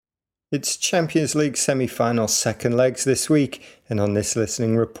It's Champions League semi-final second legs this week, and on this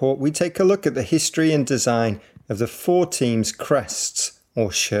listening report we take a look at the history and design of the four teams' crests,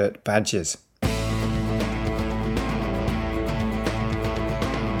 or shirt badges.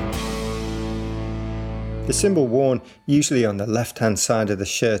 The symbol worn usually on the left-hand side of the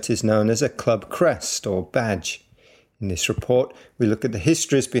shirt is known as a club crest or badge. In this report, we look at the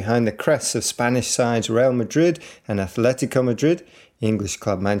histories behind the crests of Spanish sides Real Madrid and Atletico Madrid, English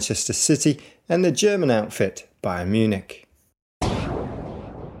club Manchester City, and the German outfit Bayern Munich.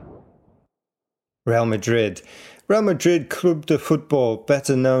 Real Madrid. Real Madrid Club de Football,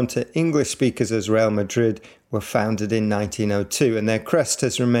 better known to English speakers as Real Madrid, were founded in 1902, and their crest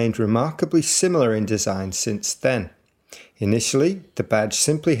has remained remarkably similar in design since then. Initially, the badge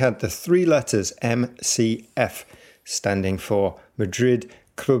simply had the three letters MCF, standing for Madrid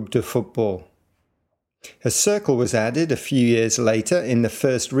Club de Football. A circle was added a few years later in the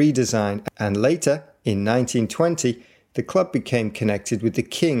first redesign, and later, in 1920, the club became connected with the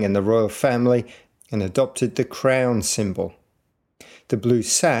king and the royal family and adopted the crown symbol. The blue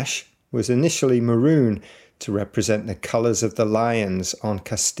sash was initially maroon to represent the colours of the lions on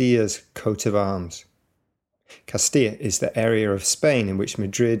Castilla's coat of arms. Castilla is the area of Spain in which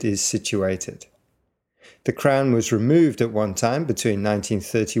Madrid is situated. The crown was removed at one time between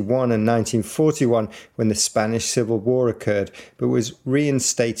 1931 and 1941 when the Spanish Civil War occurred, but was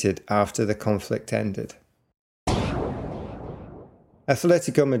reinstated after the conflict ended.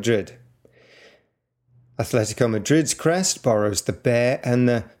 Atletico Madrid. Atletico Madrid's crest borrows the bear and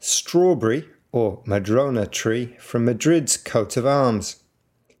the strawberry, or madrona tree, from Madrid's coat of arms.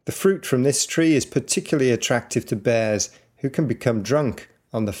 The fruit from this tree is particularly attractive to bears, who can become drunk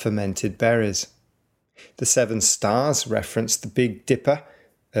on the fermented berries. The 7 stars reference the Big Dipper,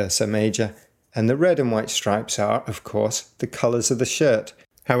 Ursa Major, and the red and white stripes are, of course, the colours of the shirt.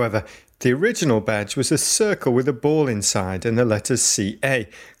 However, the original badge was a circle with a ball inside and the letters CA,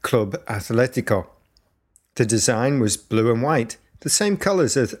 Club Atletico. The design was blue and white, the same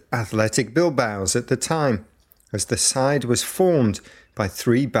colours as Athletic Bilbao's at the time, as the side was formed by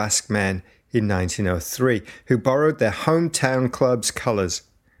 3 Basque men in 1903 who borrowed their hometown club's colours.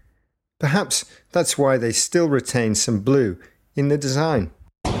 Perhaps that's why they still retain some blue in the design.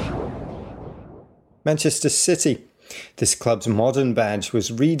 Manchester City. This club's modern badge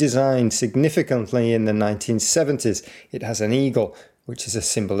was redesigned significantly in the 1970s. It has an eagle, which is a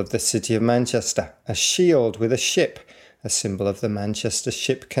symbol of the city of Manchester, a shield with a ship, a symbol of the Manchester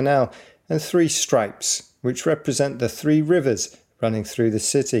Ship Canal, and 3 stripes, which represent the 3 rivers running through the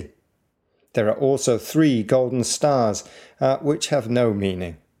city. There are also 3 golden stars, which have no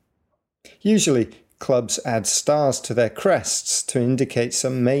meaning. Usually, clubs add stars to their crests to indicate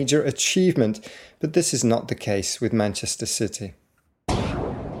some major achievement, but this is not the case with Manchester City.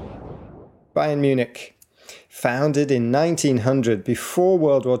 Bayern Munich. Founded in 1900 before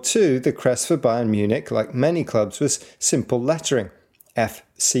World War II, the crest for Bayern Munich, like many clubs, was simple lettering,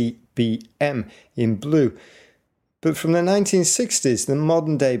 FCBM, in blue. But from the 1960s, the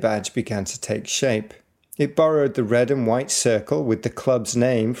modern-day badge began to take shape. It borrowed the red and white circle with the club's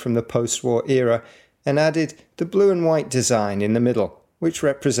name from the post-war era and added the blue and white design in the middle, which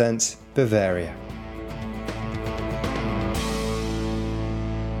represents Bavaria.